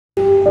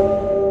Hi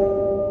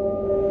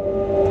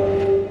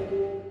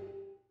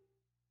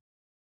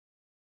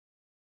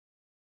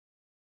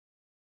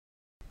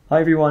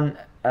everyone,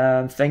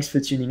 thanks for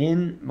tuning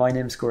in. My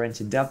name is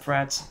Corentin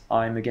Delprat.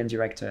 I'm a game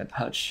director at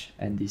Hutch,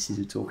 and this is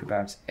a talk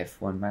about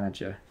F1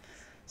 Manager.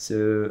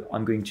 So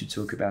I'm going to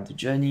talk about the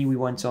journey we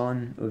went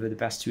on over the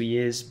past 2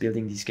 years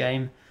building this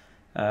game,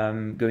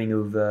 going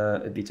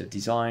over a bit of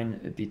design,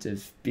 a bit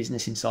of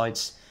business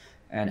insights,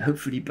 and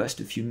hopefully bust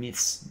a few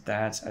myths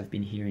that I've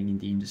been hearing in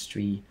the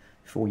industry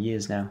for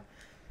years now.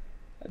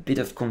 A bit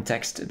of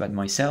context about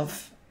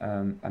myself.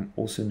 I'm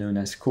also known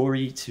as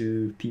Corey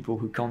to people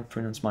who can't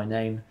pronounce my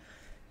name,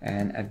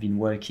 and I've been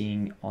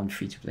working on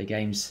free-to-play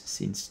games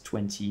since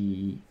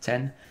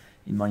 2010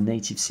 in my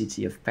native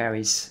city of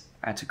Paris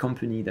at a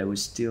company that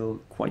was still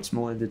quite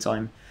small at the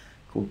time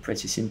called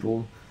Pretty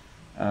Simple.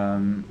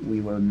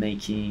 We were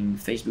making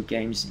Facebook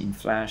games in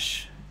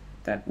Flash.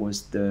 That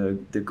was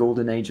the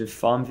golden age of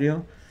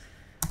Farmville.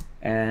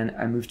 And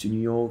I moved to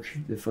New York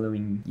the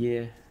following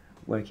year,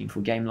 working for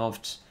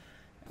Gameloft.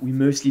 We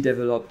mostly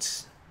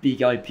developed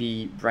big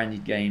IP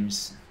branded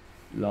games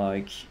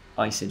like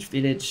Ice Age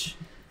Village,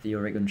 The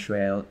Oregon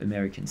Trail,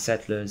 American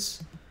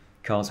Settlers,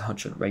 Cars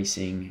Hutch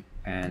Racing,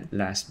 and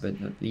last but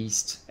not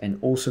least, and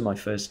also my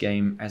first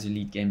game as a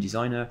lead game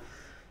designer,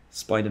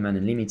 Spider-Man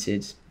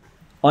Unlimited.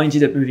 I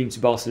ended up moving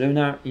to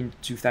Barcelona in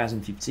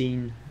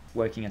 2015,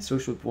 working at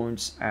Social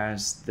Point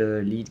as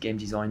the lead game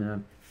designer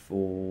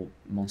for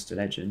Monster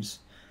Legends.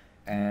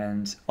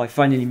 And I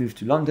finally moved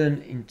to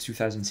London in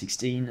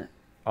 2016.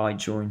 I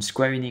joined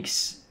Square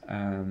Enix,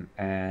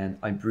 and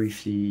I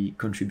briefly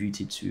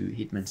contributed to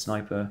Hitman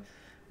Sniper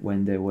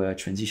when they were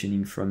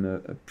transitioning from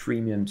a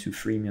premium to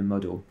freemium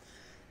model.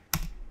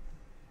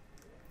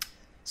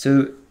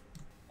 So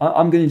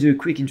I'm going to do a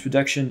quick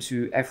introduction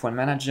to F1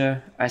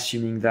 Manager,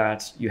 assuming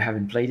that you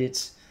haven't played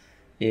it.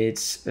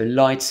 It's a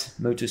light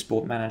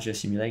motorsport manager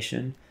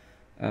simulation,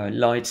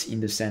 light in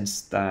the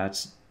sense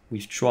that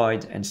we've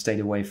tried and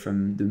stayed away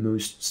from the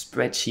most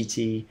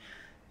spreadsheety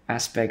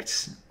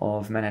aspects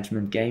of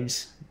management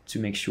games to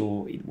make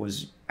sure it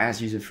was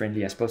as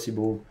user-friendly as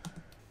possible.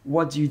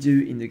 What do you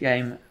do in the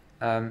game?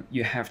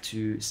 You have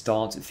to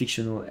start a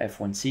fictional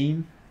F1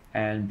 team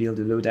and build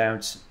a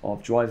loadout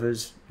of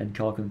drivers and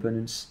car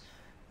components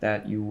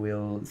that you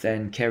will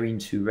then carry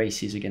into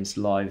races against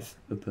live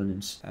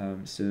opponents.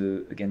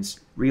 So against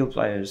real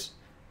players,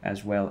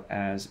 as well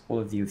as all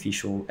of the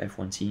official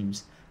F1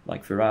 teams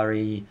like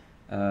Ferrari,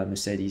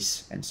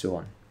 Mercedes, and so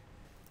on.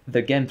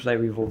 The gameplay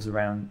revolves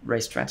around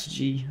race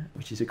strategy,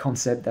 which is a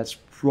concept that's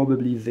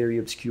probably very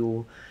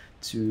obscure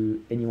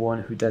to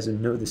anyone who doesn't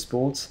know the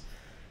sport.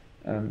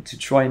 To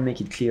try and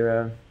make it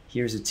clearer,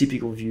 here's a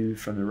typical view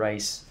from a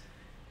race.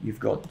 You've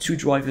got two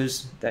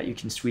drivers that you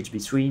can switch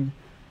between,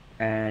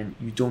 and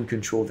you don't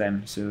control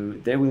them. So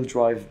they will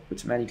drive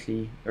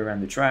automatically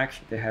around the track.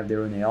 They have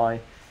their own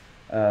AI,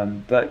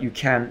 but you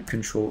can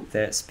control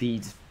their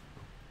speed.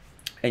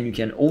 And you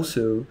can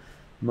also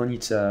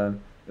monitor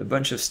a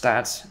bunch of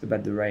stats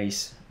about the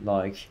race,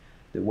 like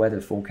the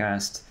weather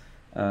forecast,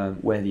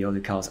 where the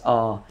other cars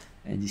are,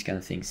 and these kind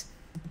of things.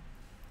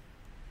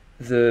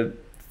 The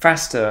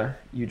faster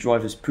you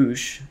drivers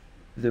push,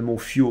 the more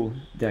fuel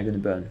they're going to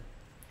burn.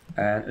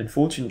 And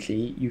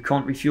unfortunately, you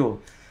can't refuel.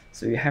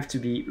 So you have to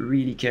be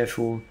really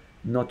careful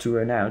not to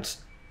run out.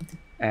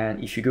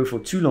 And if you go for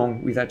too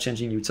long without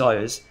changing your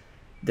tires,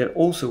 they'll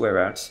also wear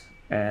out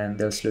and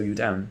they'll slow you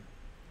down.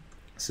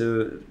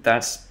 So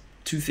that's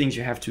two things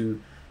you have to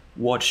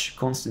watch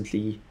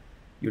constantly: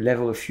 your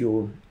level of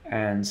fuel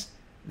and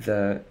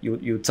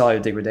your tire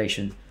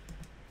degradation.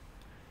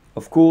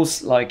 Of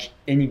course, like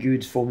any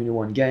good Formula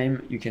 1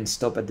 game, you can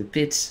stop at the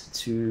pit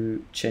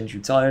to change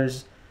your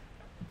tires,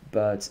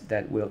 but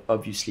that will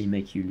obviously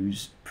make you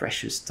lose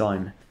precious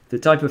time. The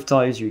type of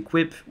tires you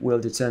equip will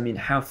determine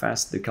how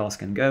fast the cars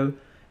can go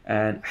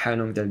and how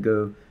long they'll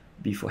go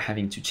before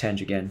having to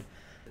change again.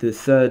 The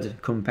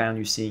third compound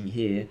you're seeing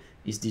here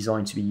is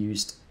designed to be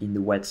used in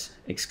the wet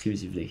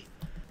exclusively.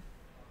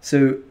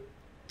 So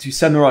to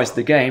summarize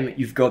the game,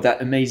 you've got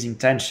that amazing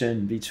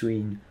tension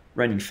between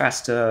running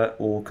faster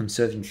or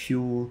conserving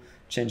fuel,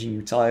 changing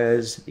your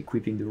tires,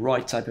 equipping the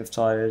right type of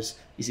tires.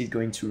 Is it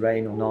going to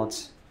rain or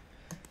not?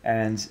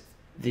 And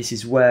this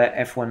is where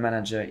F1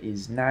 Manager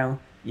is now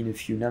in a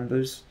few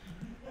numbers.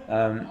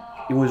 It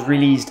was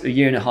released a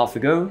year and a half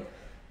ago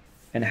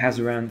and has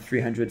around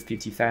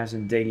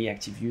 350,000 daily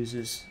active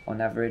users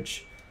on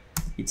average.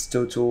 It's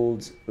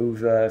totaled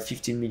over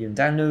 15 million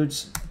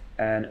downloads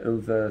and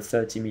over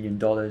 $30 million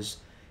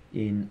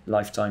in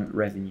lifetime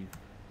revenue.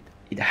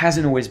 It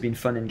hasn't always been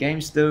fun and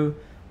games though.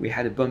 We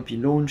had a bumpy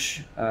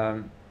launch.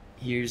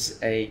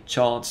 Here's a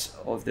chart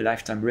of the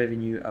lifetime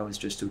revenue I was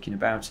just talking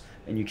about,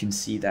 and you can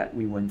see that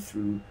we went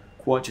through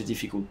quite a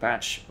difficult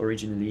patch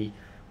originally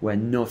where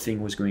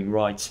nothing was going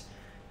right,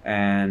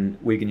 and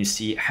we're going to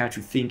see how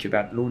to think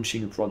about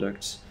launching a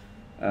product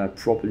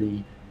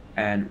properly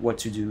and what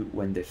to do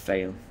when they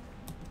fail.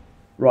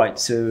 Right,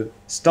 so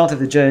start of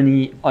the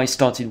journey, I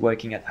started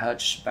working at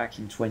Hutch back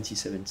in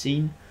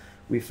 2017.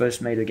 We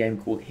first made a game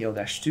called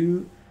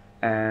Hill-2,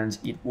 and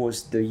it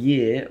was the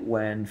year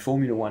when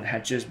Formula One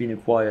had just been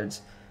acquired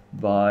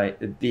by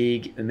a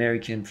big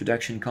American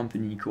production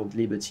company called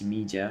Liberty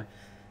Media.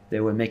 They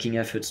were making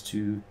efforts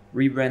to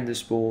rebrand the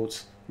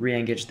sport,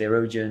 re-engage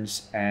their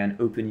audience, and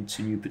open it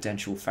to new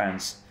potential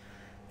fans.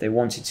 They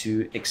wanted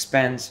to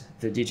expand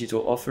the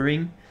digital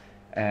offering,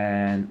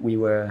 and we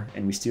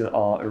still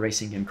are a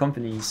racing game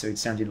company, so it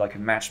sounded like a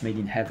match made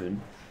in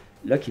heaven.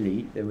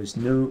 Luckily, there was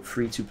no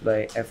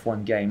free-to-play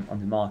F1 game on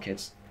the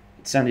market.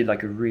 It sounded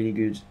like a really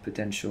good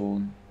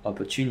potential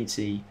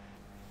opportunity.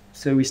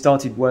 So we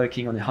started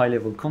working on a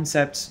high-level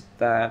concept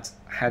that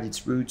had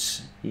its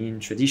roots in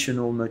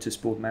traditional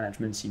motorsport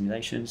management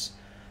simulations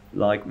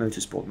like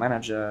Motorsport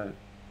Manager,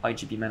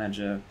 IGP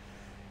Manager,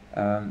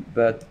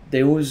 but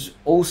there was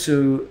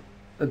also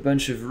a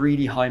bunch of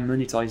really high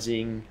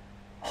monetizing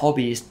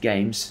hobbyist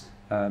games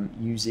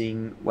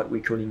using what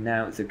we're calling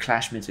now the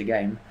Clash meta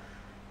game.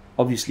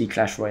 Obviously,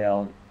 Clash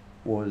Royale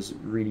was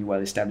really well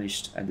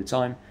established at the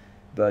time,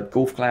 but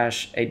Golf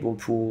Clash, 8-Ball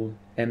Pool,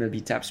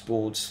 MLB Tap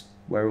Sports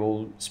were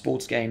all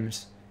sports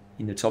games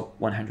in the top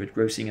 100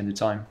 grossing at the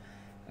time,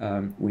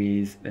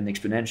 with an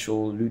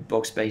exponential loot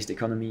box based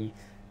economy,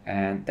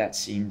 and that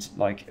seemed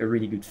like a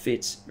really good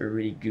fit, a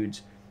really good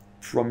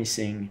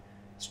promising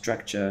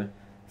structure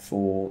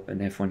for an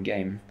F1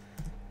 game.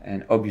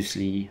 And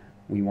obviously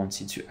we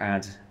wanted to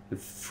add a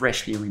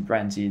freshly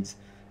rebranded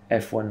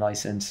F1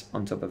 license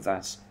on top of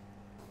that.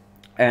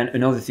 And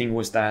another thing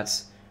was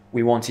that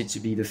we wanted to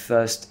be the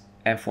first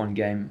F1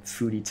 game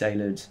fully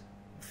tailored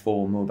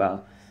for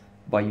mobile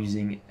by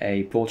using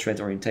a portrait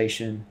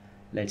orientation,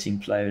 letting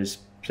players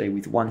play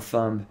with one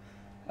thumb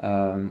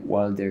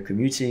while they're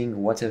commuting or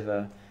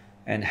whatever,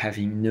 and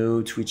having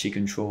no twitchy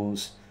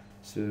controls.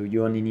 So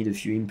you only need a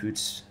few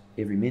inputs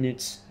every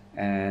minute,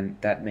 and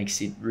that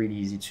makes it really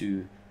easy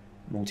to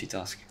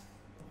multitask.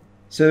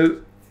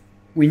 So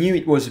we knew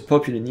it was a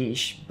popular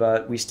niche,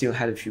 but we still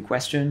had a few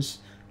questions.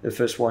 The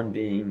first one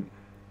being,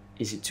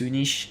 is it too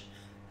niche?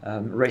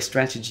 Race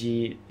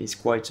strategy is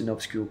quite an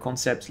obscure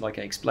concept, like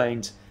I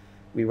explained.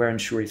 We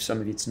weren't sure if some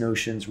of its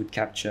notions would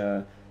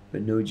capture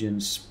an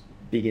audience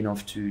big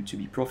enough to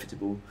be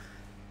profitable.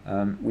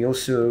 We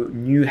also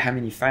knew how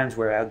many fans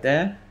were out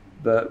there,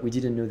 but we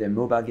didn't know their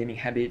mobile gaming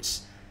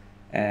habits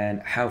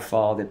and how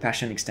far their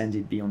passion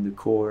extended beyond the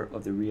core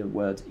of the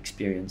real-world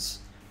experience.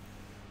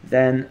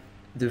 Then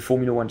the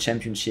Formula One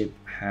Championship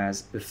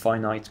has a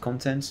finite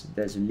content.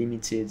 There's a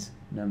limited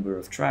number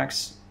of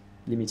tracks,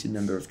 limited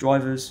number of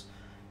drivers,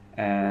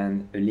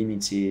 and a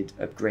limited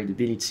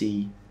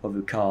upgradability of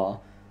a car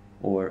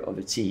or of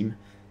a team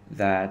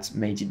that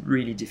made it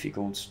really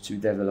difficult to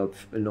develop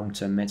a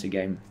long-term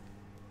metagame.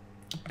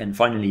 And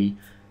finally,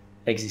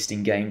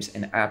 existing games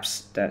and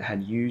apps that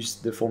had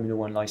used the Formula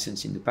One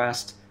license in the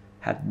past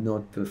had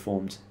not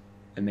performed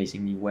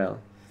amazingly well.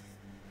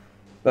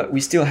 But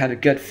we still had a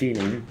gut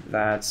feeling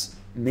that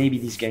maybe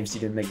these games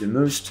didn't make the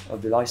most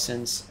of the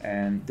license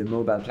and the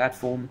mobile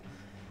platform,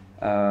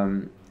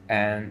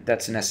 and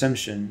that's an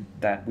assumption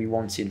that we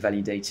wanted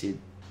validated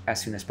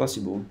as soon as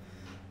possible,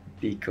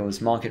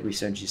 because market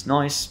research is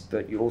nice,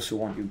 but you also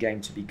want your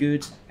game to be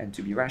good and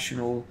to be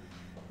rational,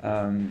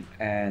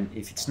 and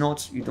if it's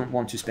not, you don't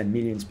want to spend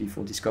millions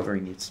before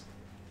discovering it.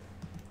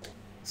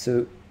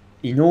 So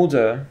in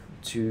order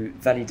to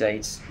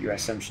validate your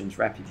assumptions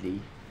rapidly,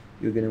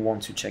 you're going to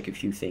want to check a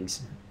few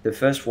things. The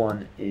first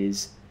one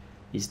is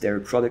there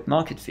a product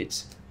market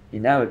fit?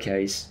 In our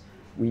case,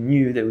 we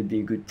knew there would be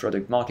a good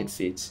product market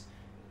fit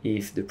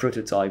if the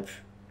prototype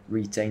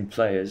retained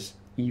players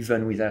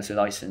even without a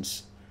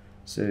license.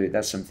 So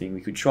that's something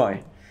we could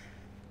try.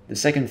 The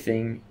second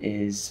thing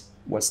is,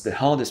 what's the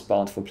hardest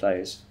part for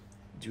players?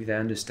 Do they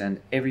understand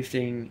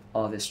everything?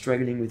 Are they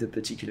struggling with a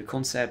particular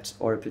concept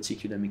or a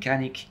particular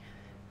mechanic?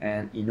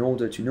 And in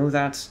order to know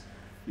that,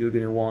 you're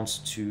going to want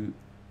to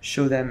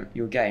show them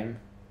your game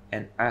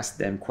and ask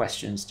them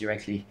questions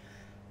directly.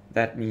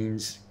 That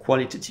means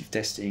qualitative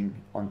testing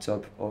on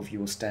top of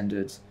your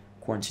standard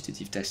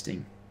quantitative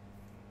testing.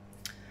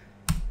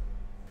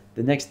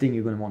 The next thing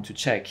you're going to want to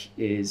check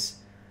is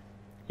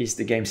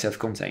the game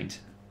self-contained?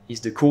 Is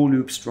the core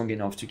loop strong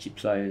enough to keep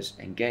players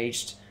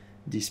engaged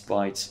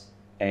despite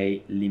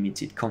a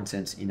limited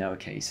content in our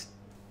case?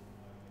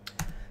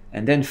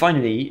 And then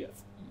finally,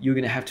 you're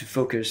going to have to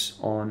focus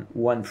on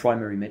one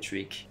primary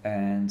metric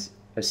and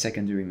a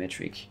secondary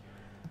metric.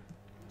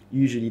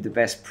 Usually the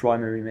best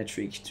primary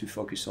metric to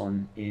focus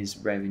on is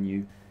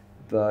revenue,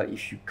 but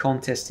if you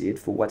can't test it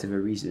for whatever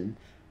reason,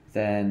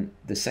 then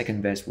the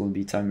second best will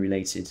be time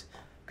related.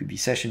 Could be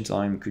session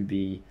time, could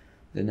be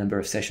the number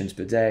of sessions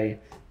per day,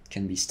 it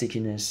can be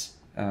stickiness.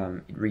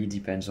 It really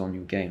depends on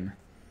your game.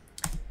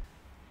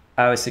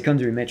 Our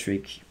secondary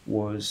metric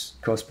was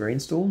cost per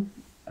install,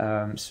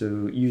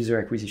 so user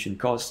acquisition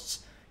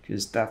costs,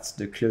 because that's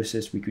the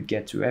closest we could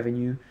get to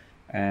revenue,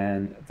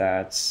 and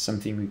that's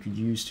something we could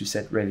use to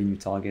set revenue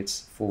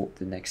targets for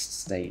the next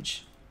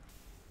stage.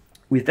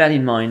 With that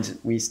in mind,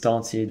 we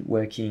started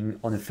working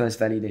on a first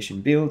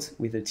validation build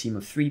with a team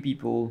of 3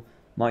 people,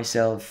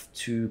 myself,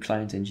 2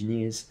 client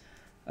engineers.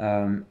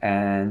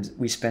 And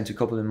we spent a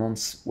couple of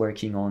months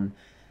working on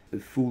a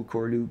full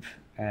core loop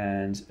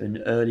and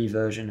an early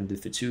version of the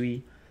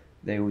Fatui.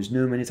 There was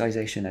no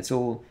monetization at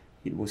all.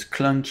 It was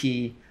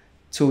clunky,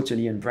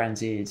 totally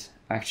unbranded.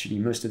 Actually,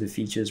 most of the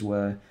features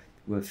were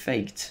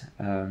faked.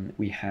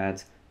 We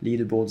had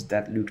leaderboards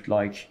that looked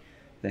like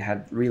they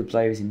had real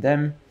players in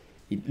them.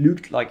 It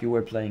looked like you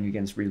were playing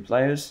against real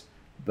players,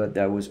 but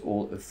that was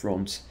all a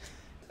front.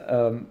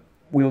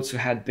 We also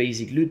had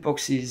basic loot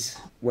boxes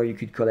where you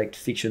could collect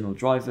fictional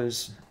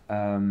drivers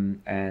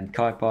and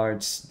car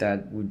parts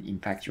that would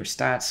impact your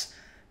stats.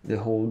 The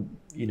whole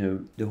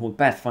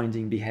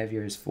pathfinding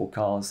behaviors for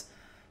cars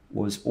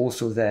was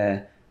also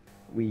there.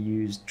 We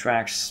used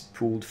tracks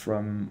pulled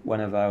from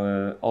one of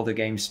our other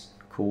games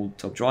called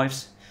Top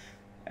Drives,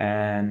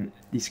 and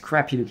this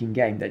crappy looking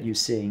game that you're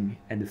seeing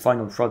and the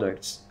final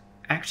products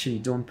actually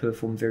don't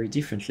perform very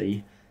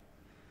differently.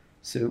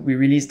 So we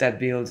released that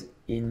build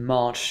in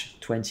March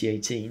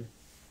 2018,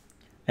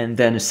 and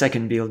then a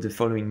second build the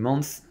following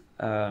month,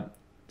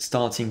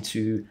 starting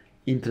to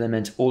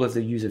implement all of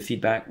the user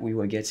feedback we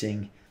were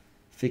getting,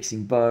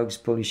 fixing bugs,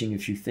 polishing a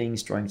few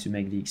things, trying to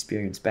make the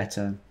experience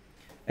better.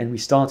 And we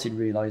started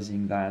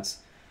realizing that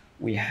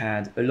we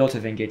had a lot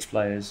of engaged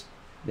players.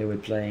 They were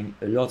playing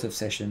a lot of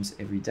sessions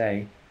every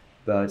day,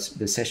 but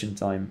the session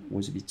time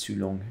was a bit too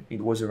long.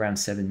 It was around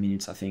 7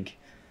 minutes, I think.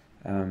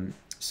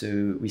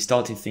 So we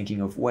started thinking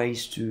of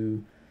ways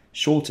to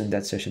shorten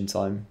that session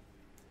time.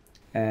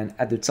 And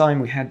at the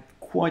time, we had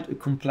quite a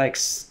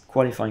complex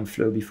qualifying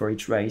flow before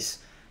each race,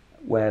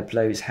 where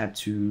players had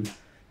to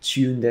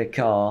tune their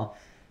car,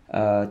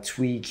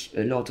 tweak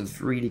a lot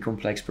of really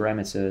complex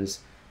parameters,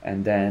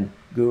 and then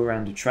go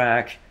around the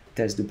track,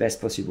 test the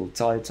best possible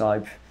tire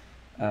type.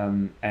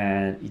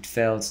 And it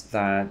felt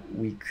that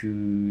we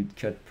could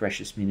cut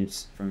precious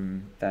minutes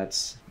from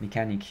that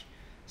mechanic.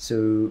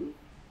 So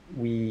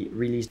we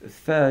released a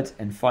third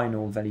and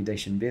final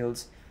validation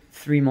build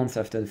 3 months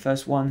after the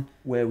first one,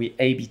 where we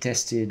A/B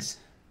tested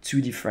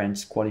 2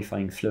 different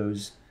qualifying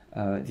flows,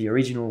 the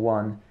original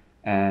one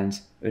and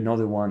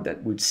another one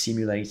that would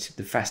simulate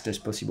the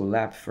fastest possible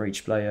lap for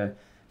each player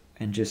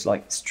and just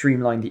like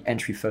streamline the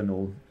entry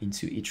funnel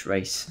into each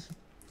race.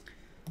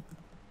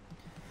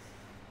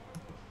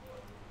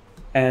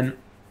 And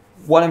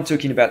while I'm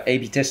talking about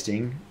A/B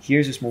testing,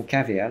 here's a small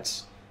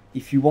caveat.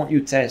 If you want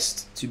your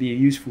test to be a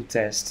useful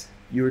test,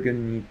 you're going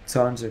to need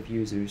tons of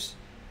users.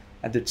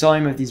 At the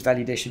time of these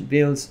validation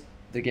builds,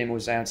 the game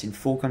was out in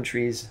 4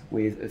 countries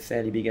with a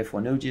fairly big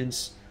F1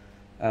 audience.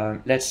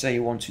 Let's say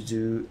you want to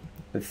do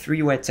a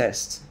 3-way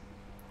test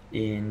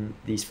in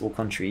these 4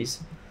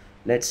 countries.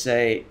 Let's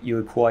say you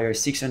acquire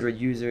 600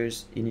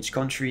 users in each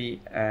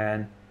country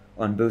and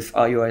on both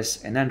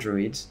iOS and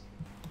Android.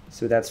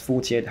 So that's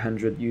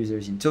 4,800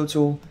 users in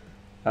total.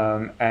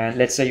 And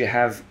let's say you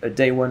have a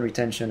day 1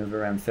 retention of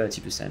around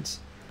 30%.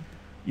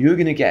 You're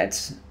going to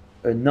get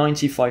a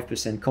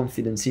 95%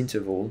 confidence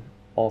interval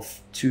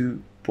of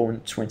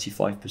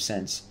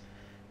 2.25%.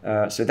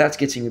 So that's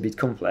getting a bit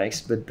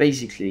complex, but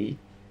basically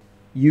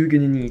you're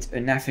going to need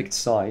an affect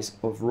size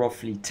of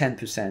roughly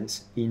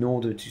 10% in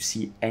order to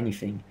see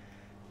anything.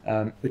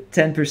 A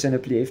 10%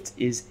 uplift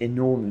is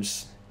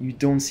enormous. You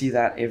don't see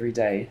that every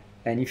day.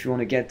 And if you want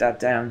to get that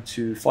down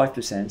to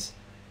 5%,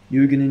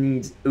 you're going to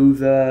need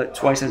over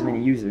twice as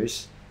many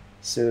users.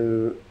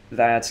 So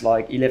that's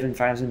like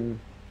 11,000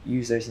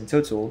 users in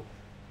total.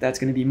 That's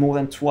going to be more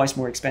than twice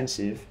more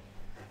expensive.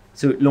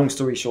 So long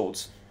story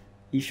short,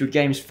 if your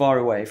game's far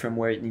away from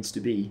where it needs to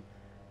be,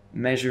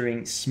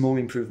 measuring small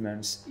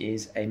improvements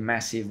is a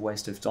massive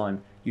waste of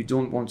time. You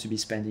don't want to be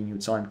spending your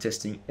time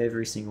testing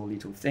every single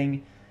little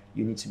thing.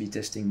 You need to be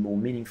testing more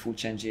meaningful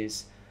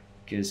changes,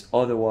 because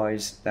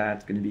otherwise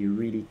that's going to be a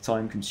really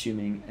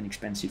time-consuming and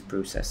expensive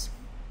process.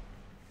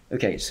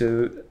 Okay,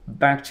 so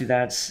back to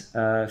that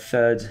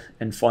third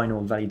and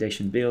final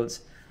validation build.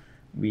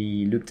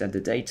 We looked at the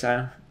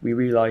data. We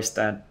realized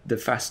that the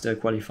faster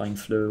qualifying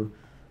flow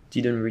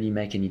didn't really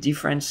make any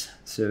difference.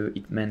 So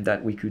it meant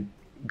that we could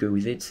go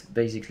with it,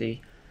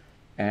 basically.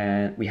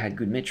 And we had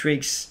good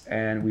metrics,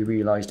 and we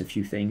realized a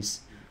few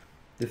things.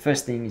 The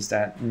first thing is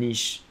that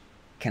niche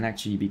can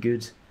actually be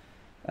good.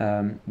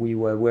 We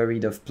were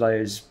worried of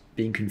players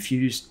being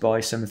confused by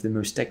some of the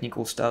most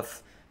technical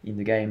stuff in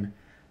the game.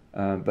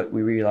 But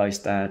we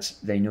realized that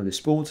they know the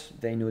sport,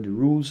 they know the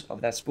rules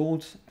of that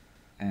sport,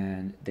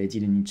 and they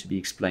didn't need to be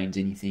explained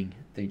anything.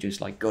 They just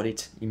like got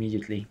it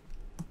immediately.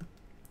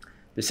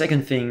 The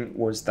second thing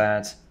was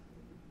that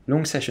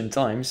long session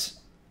times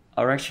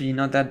are actually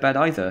not that bad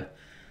either.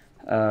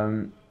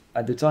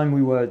 At the time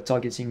we were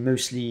targeting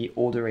mostly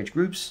older age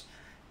groups,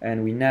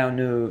 and we now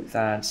know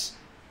that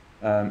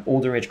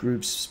older age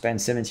groups spend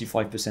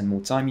 75%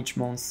 more time each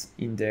month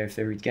in their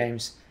favorite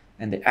games,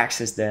 and they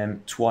access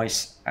them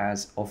twice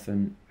as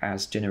often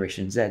as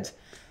Generation Z.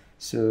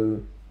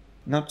 So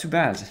not too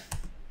bad.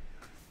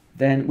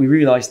 Then we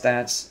realized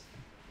that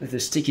the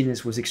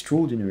stickiness was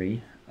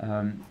extraordinary.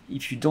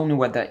 If you don't know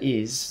what that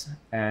is,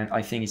 and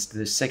I think it's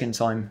the second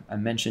time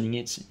I'm mentioning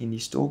it in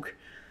this talk,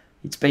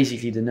 it's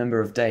basically the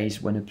number of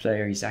days when a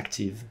player is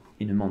active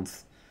in a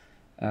month.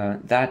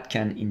 that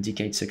can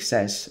indicate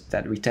success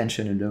that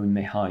retention alone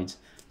may hide.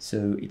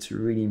 So it's a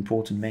really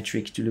important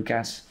metric to look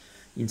at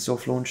in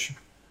soft launch.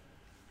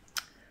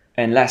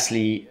 And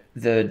lastly,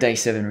 the day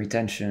 7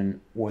 retention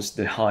was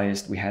the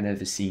highest we had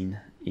ever seen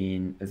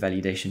in a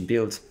validation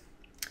build.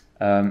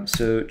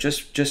 So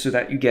just so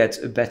that you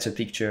get a better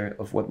picture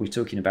of what we're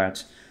talking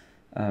about,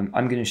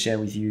 I'm going to share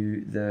with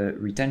you the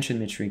retention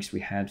metrics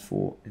we had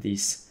for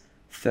this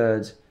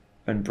third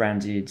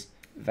unbranded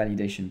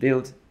validation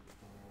build.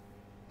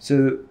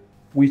 So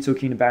we're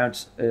talking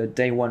about a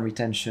day 1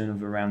 retention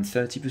of around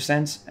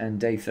 30% and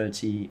day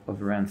 30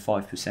 of around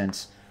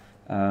 5%.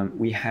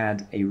 We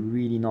had a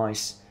really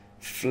nice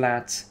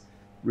flat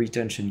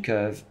retention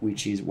curve,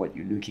 which is what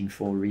you're looking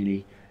for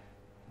really.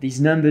 These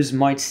numbers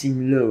might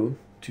seem low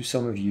to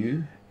some of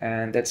you,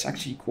 and that's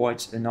actually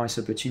quite a nice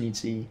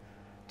opportunity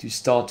to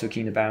start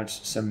talking about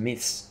some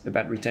myths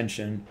about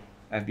retention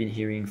I've been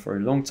hearing for a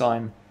long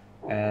time,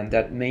 and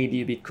that may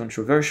be a bit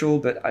controversial,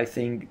 but I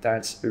think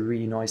that's a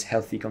really nice,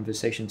 healthy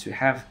conversation to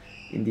have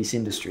in this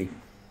industry.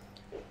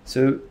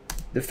 So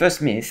the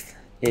first myth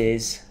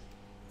is,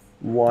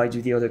 why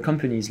do the other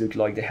companies look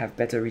like they have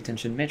better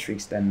retention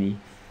metrics than me?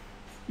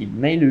 It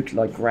may look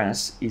like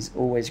grass is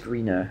always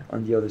greener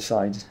on the other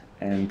side,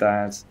 and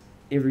that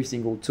every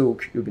single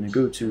talk you're going to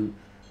go to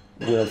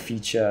will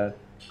feature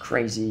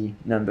crazy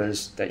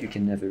numbers that you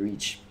can never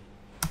reach.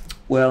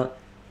 Well,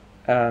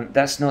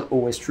 that's not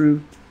always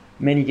true.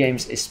 Many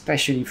games,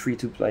 especially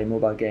free-to-play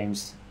mobile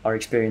games, are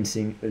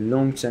experiencing a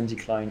long-term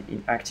decline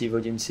in active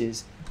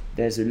audiences.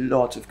 There's a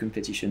lot of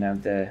competition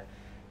out there,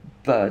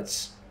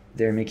 but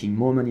they're making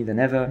more money than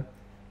ever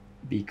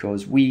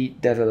because we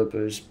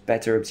developers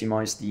better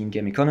optimize the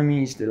in-game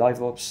economies, the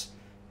live ops,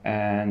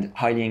 and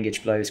highly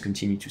engaged players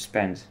continue to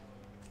spend.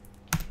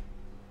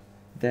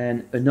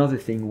 Then another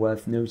thing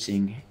worth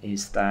noting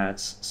is that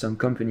some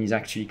companies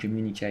actually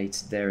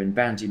communicate their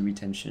unbounded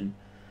retention.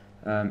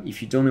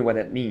 If you don't know what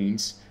that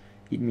means,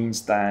 it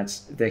means that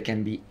there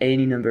can be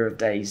any number of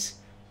days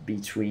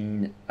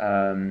between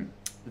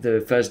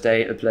the first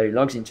day a player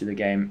logs into the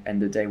game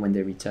and the day when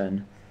they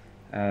return.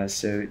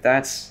 So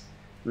that's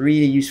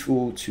really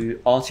useful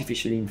to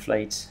artificially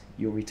inflate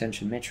your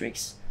retention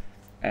metrics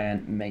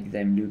and make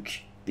them look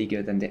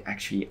bigger than they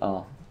actually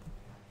are.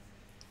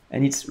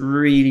 And it's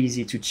really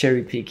easy to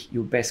cherry pick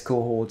your best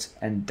cohort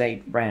and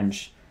date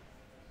range.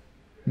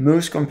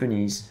 Most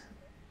companies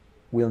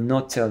will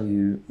not tell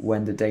you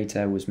when the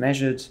data was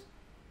measured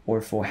or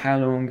for how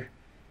long.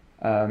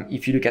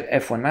 If you look at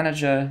F1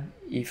 Manager,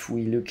 if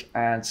we look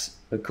at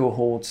a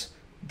cohort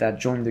that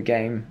joined the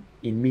game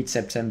in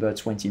mid-September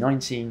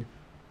 2019,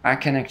 I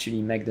can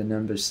actually make the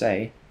numbers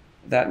say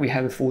that we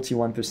have a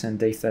 41%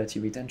 day 30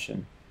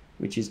 retention,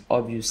 which is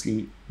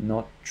obviously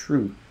not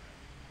true.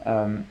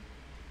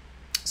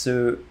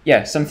 So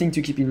yeah, something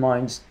to keep in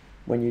mind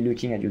when you're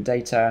looking at your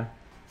data.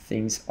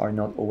 Things are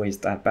not always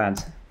that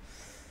bad.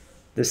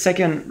 The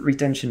second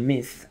retention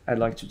myth I'd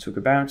like to talk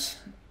about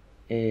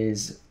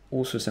is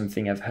also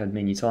something I've heard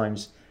many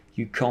times.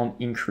 You can't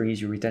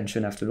increase your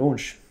retention after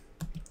launch.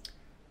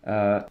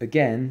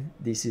 Again,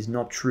 this is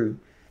not true.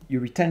 Your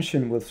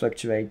retention will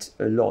fluctuate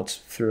a lot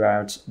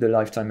throughout the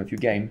lifetime of your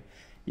game.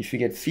 If you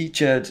get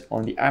featured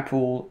on the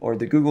Apple or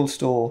the Google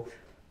Store,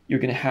 you're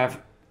going to have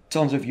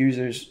tons of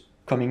users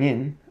coming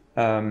in,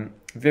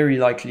 very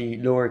likely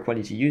lower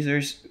quality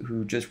users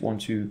who just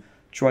want to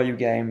try your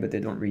game, but they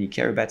don't really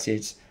care about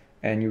it,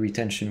 and your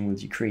retention will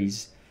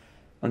decrease.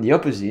 On the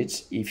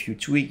opposite, if you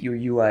tweak your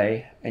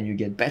UA and you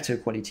get better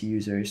quality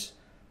users,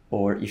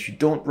 or if you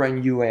don't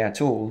run UA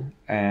at all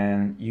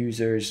and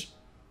users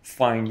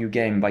find your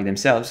game by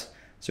themselves,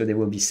 so they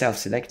will be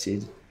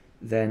self-selected,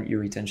 then your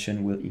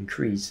retention will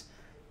increase.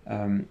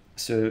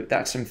 So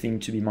that's something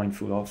to be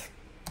mindful of.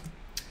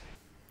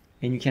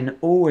 And you can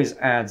always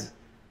add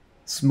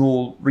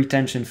small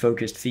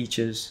retention-focused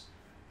features,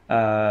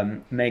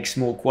 make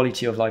small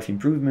quality of life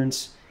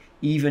improvements,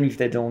 even if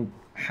they don't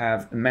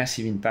have a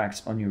massive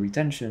impact on your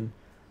retention.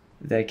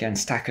 They can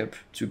stack up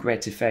to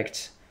great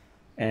effect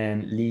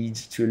and lead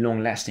to a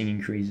long-lasting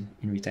increase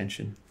in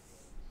retention.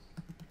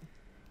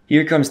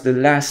 Here comes the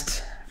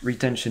last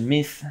retention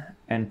myth,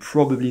 and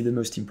probably the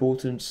most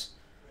important,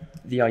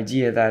 the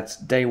idea that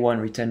day 1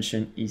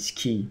 retention is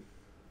key.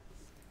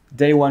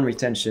 Day 1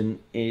 retention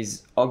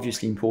is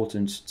obviously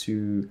important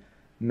to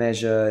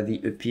measure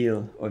the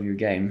appeal of your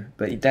game,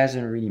 but it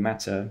doesn't really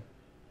matter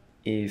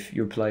if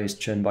your players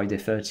churn by day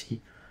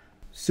 30.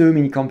 So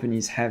many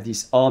companies have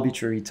this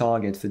arbitrary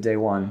target for day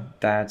 1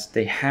 that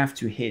they have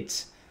to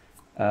hit,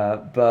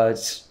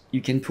 but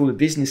you can pull a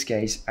business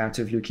case out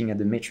of looking at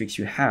the metrics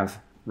you have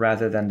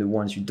rather than the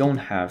ones you don't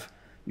have.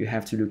 You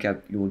have to look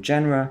at your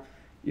genre,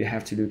 you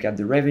have to look at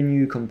the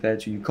revenue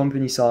compared to your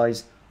company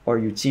size or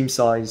your team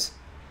size.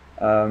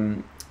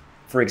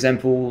 For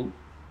example,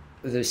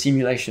 the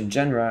simulation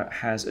genre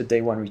has a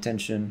day 1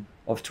 retention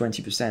of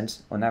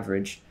 20% on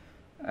average,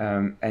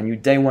 and your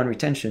day 1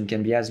 retention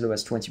can be as low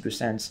as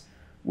 20%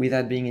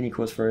 without being any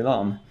cause for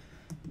alarm.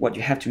 What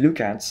you have to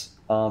look at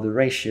are the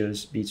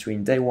ratios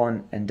between day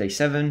 1 and day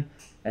 7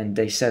 and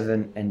day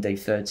 7 and day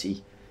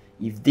 30.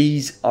 If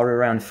these are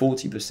around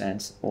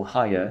 40% or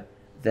higher,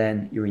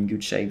 then you're in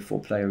good shape for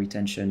player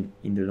retention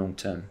in the long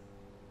term.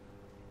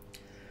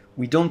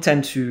 We don't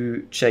tend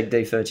to check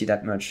day 30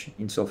 that much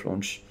in soft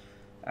launch,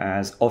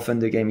 as often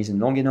the game isn't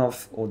long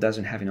enough or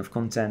doesn't have enough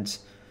content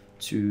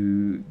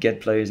to get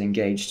players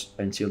engaged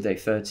until day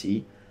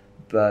 30.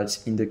 But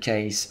in the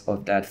case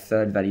of that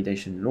third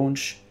validation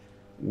launch,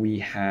 we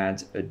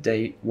had a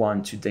day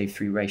 1 to day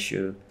 3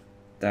 ratio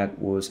that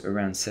was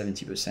around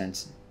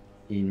 70%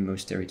 in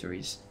most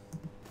territories.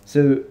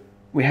 So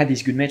we had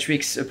these good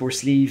metrics up our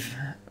sleeve.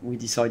 We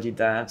decided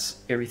that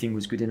everything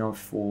was good enough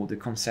for the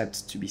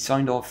concept to be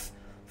signed off,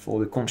 for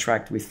the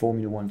contract with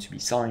Formula One to be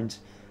signed.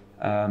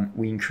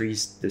 We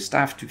increased the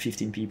staff to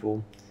 15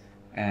 people,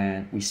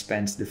 and we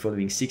spent the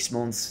following 6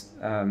 months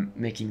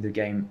making the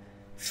game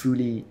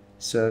fully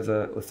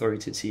server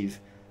authoritative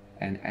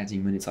and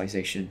adding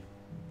monetization.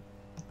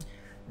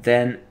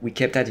 Then we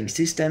kept adding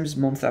systems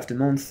month after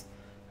month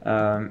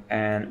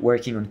and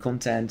working on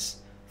content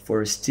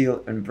for a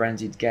still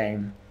unbranded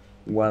game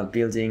while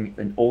building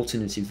an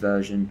alternative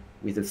version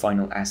with the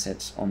final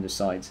assets on the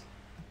side.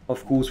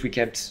 Of course, we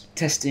kept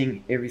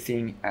testing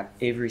everything at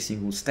every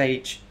single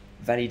stage,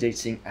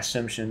 validating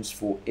assumptions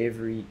for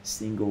every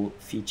single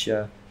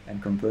feature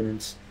and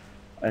component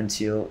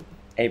until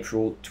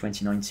April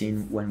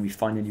 2019, when we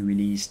finally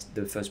released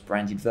the first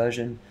branded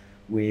version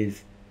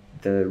with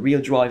the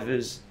real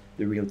drivers,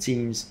 the real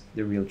teams,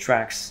 the real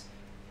tracks,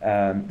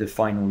 the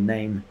final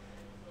name.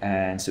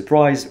 And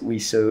surprise, we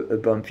saw a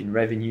bump in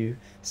revenue.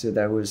 So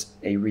that was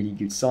a really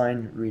good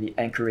sign, really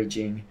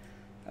encouraging.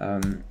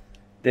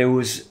 There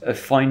was a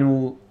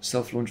final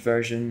soft launch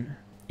version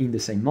in the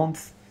same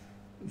month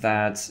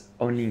that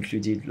only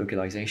included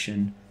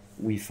localization.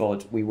 We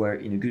thought we were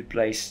in a good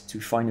place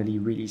to finally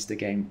release the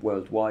game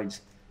worldwide.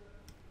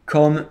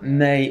 Come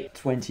May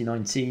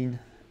 2019,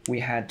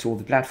 we had all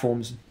the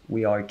platforms.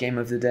 We are Game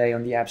of the Day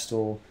on the App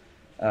Store.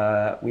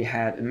 We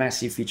had a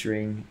massive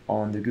featuring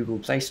on the Google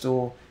Play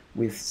Store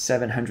with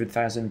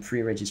 700,000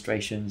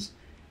 pre-registrations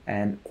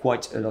and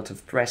quite a lot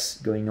of press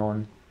going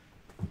on.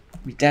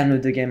 We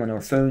download the game on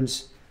our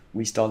phones,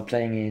 we start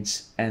playing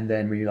it, and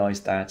then realize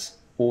that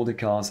all the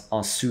cars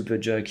are super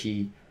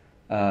jerky.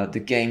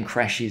 The game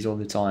crashes all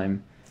the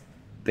time.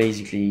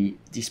 Basically,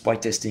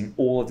 despite testing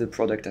all of the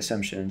product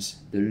assumptions,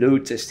 the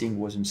load testing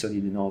wasn't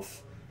solid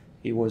enough.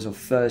 It was our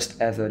first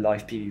ever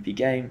live PvP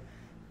game,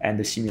 and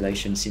the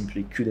simulation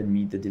simply couldn't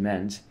meet the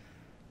demand.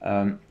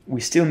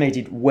 We still made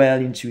it well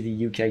into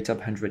the UK top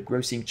 100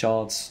 grossing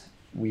charts.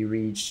 We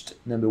reached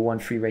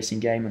 #1 free racing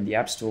game on the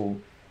App Store,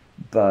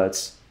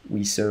 but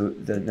we saw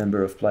the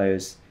number of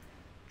players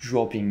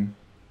dropping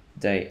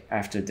day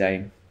after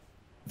day.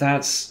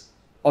 That's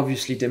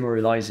obviously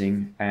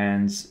demoralizing,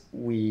 and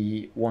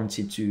we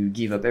wanted to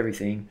give up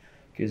everything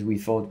because we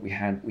thought we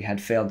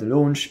had failed the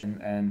launch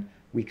and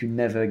we could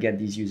never get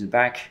these users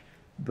back.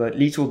 But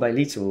little by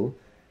little,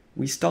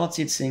 we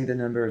started seeing the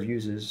number of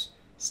users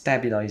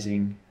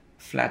stabilizing,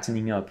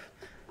 flattening up,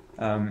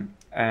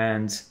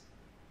 and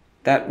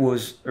that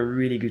was a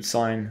really good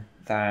sign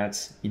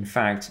that in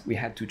fact we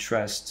had to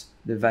trust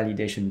the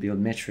validation build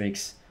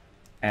metrics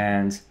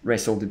and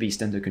wrestle the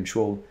beast under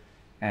control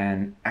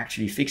and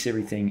actually fix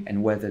everything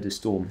and weather the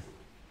storm.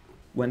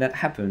 When that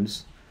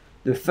happens,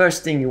 the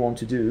first thing you want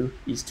to do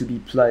is to be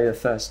player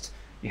first.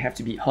 You have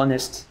to be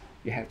honest,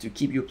 you have to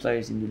keep your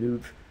players in the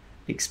loop,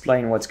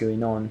 explain what's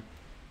going on,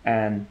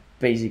 and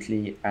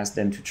basically ask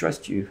them to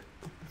trust you.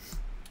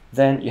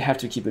 Then you have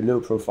to keep a low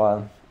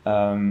profile,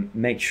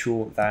 make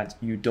sure that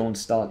you don't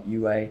start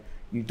UA,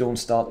 you don't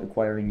start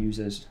acquiring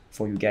users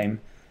for your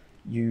game,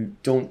 you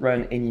don't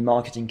run any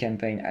marketing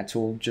campaign at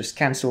all, just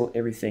cancel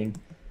everything,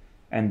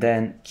 and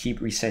then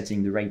keep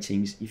resetting the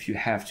ratings. If you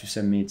have to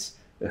submit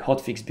a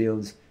hotfix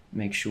build,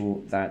 make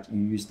sure that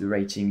you use the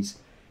ratings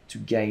to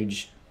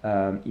gauge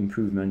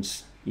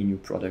improvements in your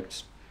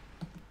product.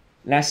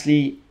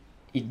 Lastly,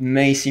 it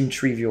may seem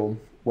trivial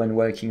when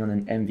working on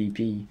an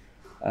MVP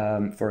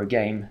for a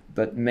game,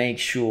 but make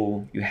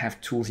sure you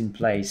have tools in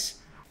place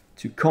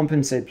to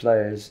compensate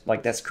players.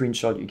 Like that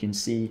screenshot you can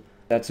see,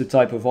 that's the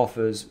type of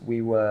offers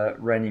we were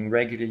running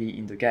regularly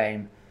in the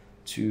game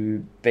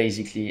to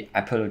basically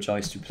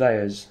apologize to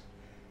players.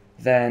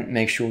 Then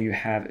make sure you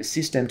have a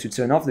system to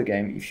turn off the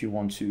game if you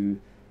want to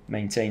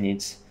maintain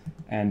it,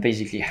 and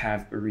basically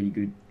have a really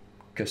good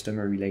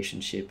customer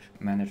relationship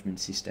management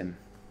system.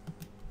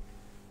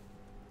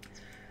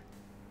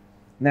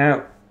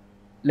 Now,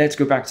 let's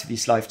go back to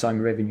this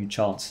lifetime revenue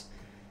chart.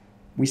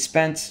 We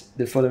spent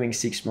the following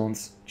 6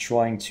 months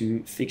trying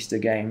to fix the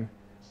game,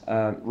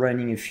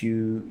 running a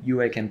few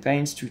UA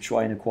campaigns to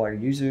try and acquire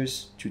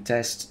users, to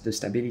test the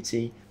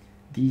stability.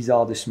 These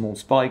are the small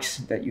spikes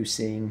that you're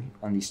seeing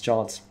on this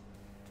chart.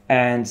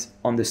 And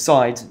on the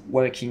side,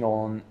 working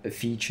on a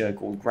feature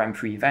called Grand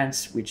Prix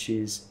Events, which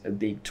is a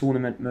big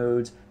tournament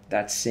mode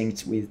that's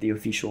synced with the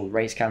official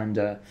race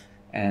calendar,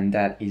 and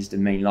that is the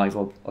main live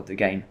op of the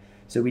game.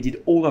 So we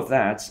did all of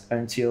that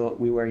until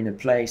we were in a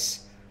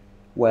place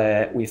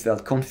where we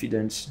felt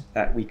confident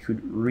that we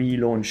could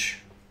relaunch.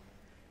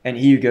 And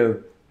here you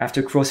go.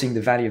 After crossing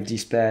the valley of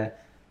despair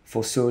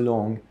for so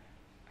long,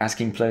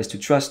 asking players to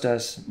trust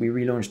us, we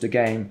relaunched the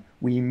game.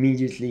 We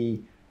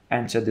immediately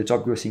entered the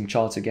top grossing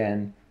charts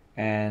again,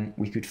 and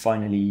we could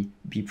finally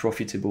be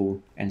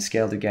profitable and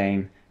scale the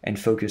game and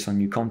focus on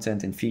new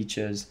content and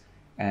features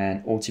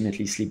and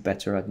ultimately sleep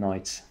better at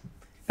night.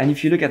 And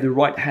if you look at the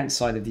right hand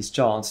side of this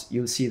chart,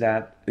 you'll see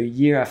that a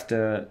year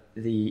after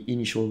the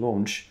initial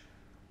launch,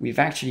 we've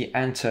actually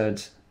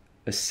entered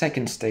a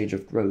second stage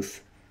of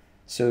growth.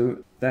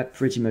 So that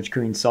pretty much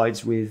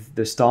coincides with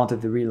the start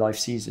of the real life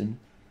season,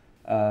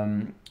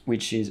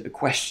 which is a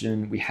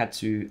question we had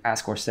to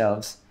ask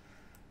ourselves.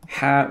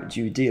 How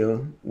do you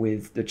deal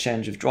with the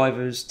change of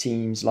drivers,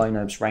 teams,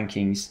 lineups,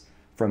 rankings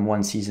from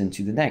one season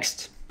to the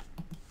next?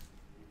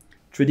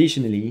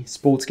 Traditionally,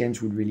 sports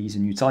games would release a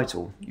new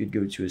title. You'd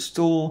go to a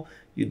store,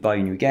 you'd buy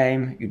a new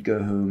game, you'd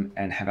go home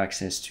and have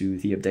access to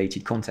the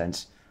updated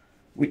content.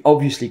 We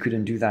obviously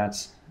couldn't do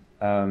that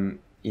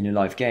in a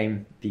live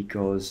game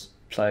because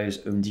players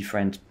own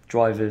different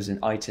drivers and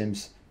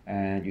items,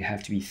 and you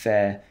have to be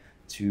fair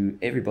to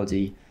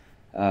everybody.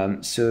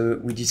 So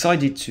we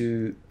decided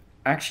to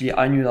actually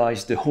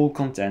annualize the whole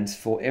content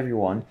for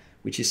everyone,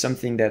 which is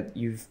something that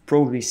you've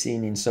probably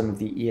seen in some of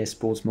the EA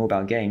Sports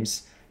mobile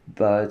games,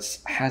 but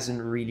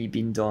hasn't really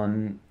been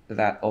done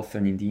that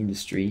often in the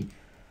industry.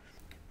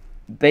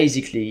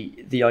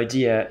 Basically, the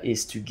idea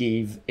is to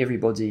give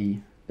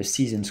everybody a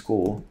season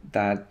score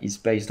that is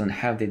based on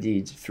how they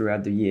did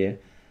throughout the year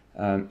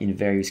in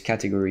various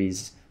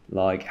categories,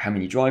 like how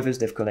many drivers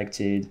they've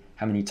collected,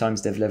 how many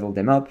times they've leveled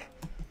them up.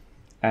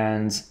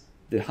 And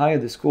the higher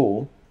the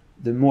score,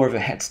 the more of a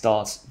head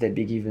start they'd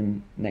be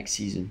given next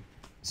season.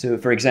 So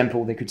for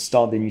example, they could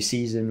start the new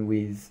season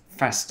with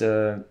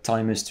faster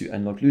timers to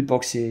unlock loot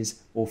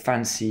boxes or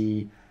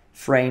fancy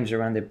frames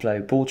around their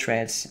player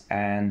portraits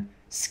and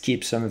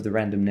skip some of the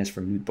randomness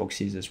from loot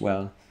boxes as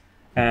well.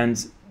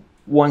 And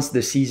once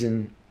the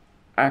season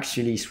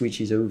actually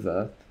switches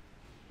over,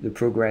 the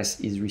progress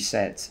is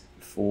reset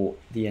for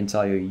the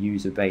entire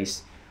user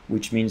base,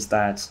 which means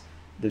that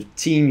the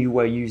team you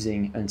were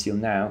using until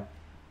now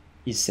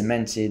is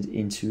cemented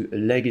into a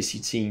legacy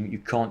team you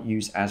can't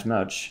use as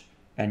much,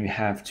 and you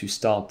have to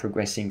start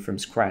progressing from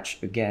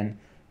scratch again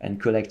and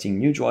collecting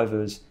new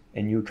drivers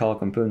and new car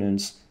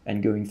components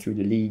and going through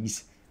the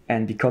leagues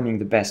and becoming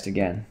the best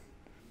again.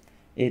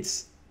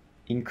 It's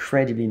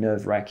incredibly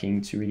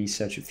nerve-wracking to release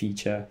such a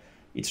feature.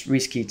 It's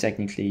risky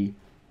technically,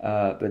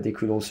 but there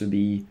could also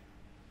be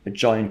a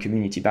giant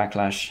community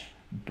backlash,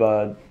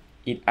 but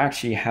it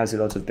actually has a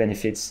lot of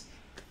benefits.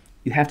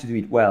 You have to do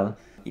it well.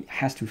 It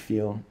has to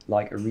feel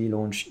like a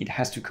relaunch. It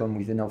has to come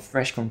with enough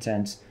fresh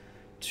content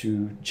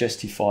to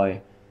justify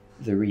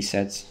the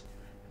reset.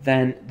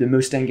 Then the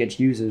most engaged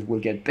users will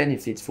get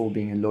benefits for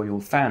being a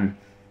loyal fan.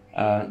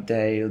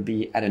 They'll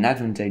be at an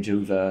advantage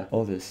over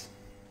others.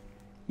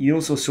 It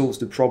also solves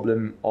the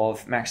problem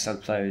of maxed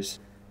out players.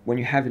 When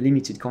you have a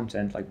limited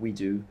content like we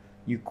do,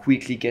 you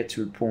quickly get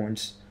to a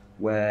point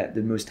where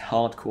the most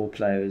hardcore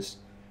players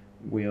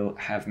will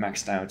have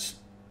maxed out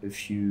a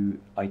few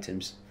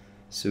items.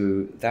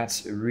 So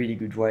that's a really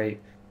good way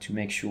to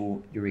make sure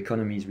your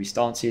economy is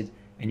restarted,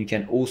 and you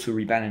can also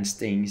rebalance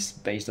things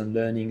based on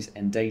learnings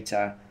and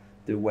data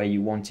the way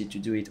you wanted to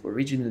do it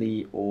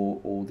originally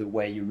or the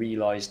way you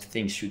realized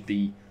things should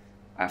be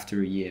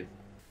after a year.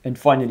 And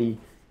finally,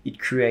 it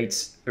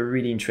creates a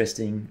really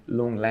interesting,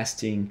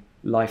 long-lasting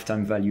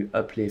lifetime value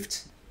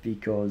uplift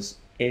because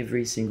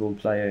every single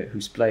player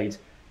who's played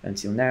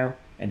until now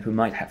and who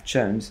might have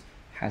churned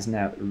has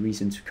now a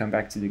reason to come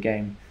back to the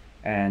game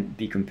and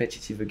be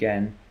competitive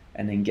again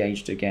and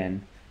engaged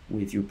again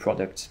with your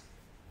product.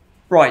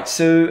 Right,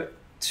 so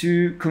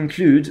to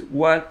conclude,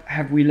 what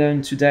have we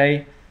learned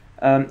today?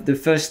 The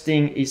first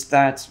thing is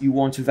that you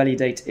want to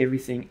validate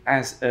everything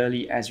as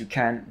early as you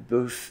can,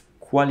 both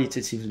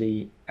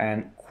qualitatively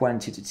and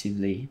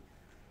quantitatively.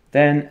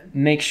 Then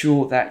make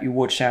sure that you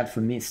watch out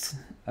for myths,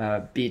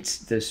 beat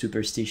the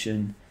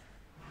superstition.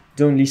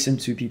 Don't listen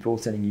to people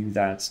telling you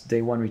that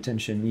day one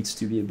retention needs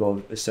to be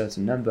above a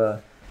certain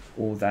number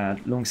or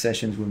that long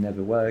sessions will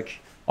never work.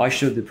 I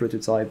showed the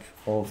prototype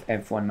of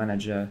F1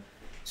 Manager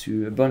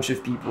to a bunch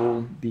of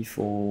people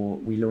before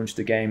we launched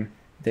the game.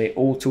 They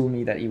all told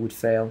me that it would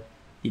fail.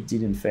 It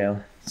didn't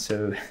fail.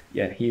 So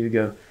yeah, here you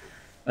go.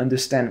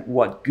 Understand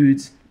what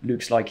good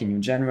looks like in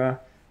your genre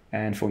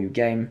and for your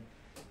game.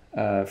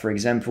 For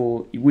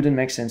example, it wouldn't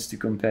make sense to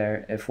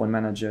compare F1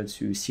 Manager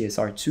to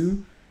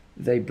CSR2.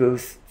 They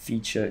both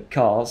feature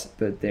cars,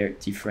 but they're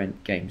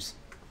different games.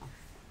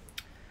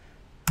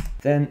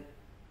 Then,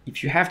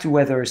 if you have to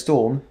weather a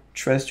storm,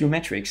 trust your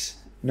metrics.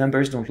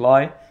 Numbers don't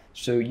lie,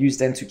 so use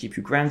them to keep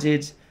you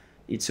grounded.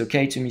 It's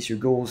okay to miss your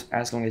goals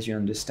as long as you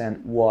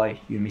understand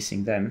why you're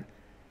missing them.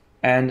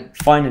 And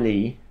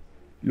finally,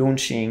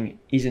 launching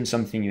isn't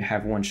something you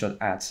have one shot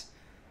at.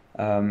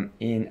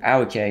 In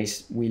our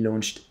case, we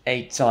launched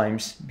 8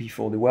 times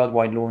before the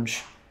worldwide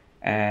launch,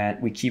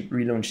 and we keep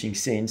relaunching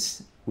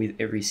since with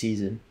every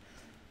season.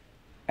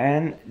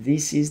 And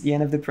this is the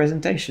end of the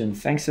presentation.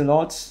 Thanks a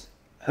lot.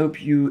 Hope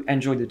you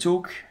enjoyed the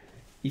talk.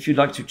 If you'd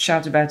like to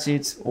chat about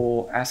it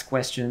or ask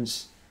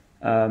questions,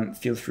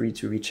 feel free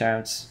to reach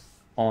out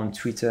on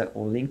Twitter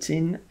or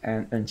LinkedIn.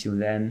 And until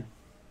then,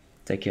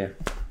 take care.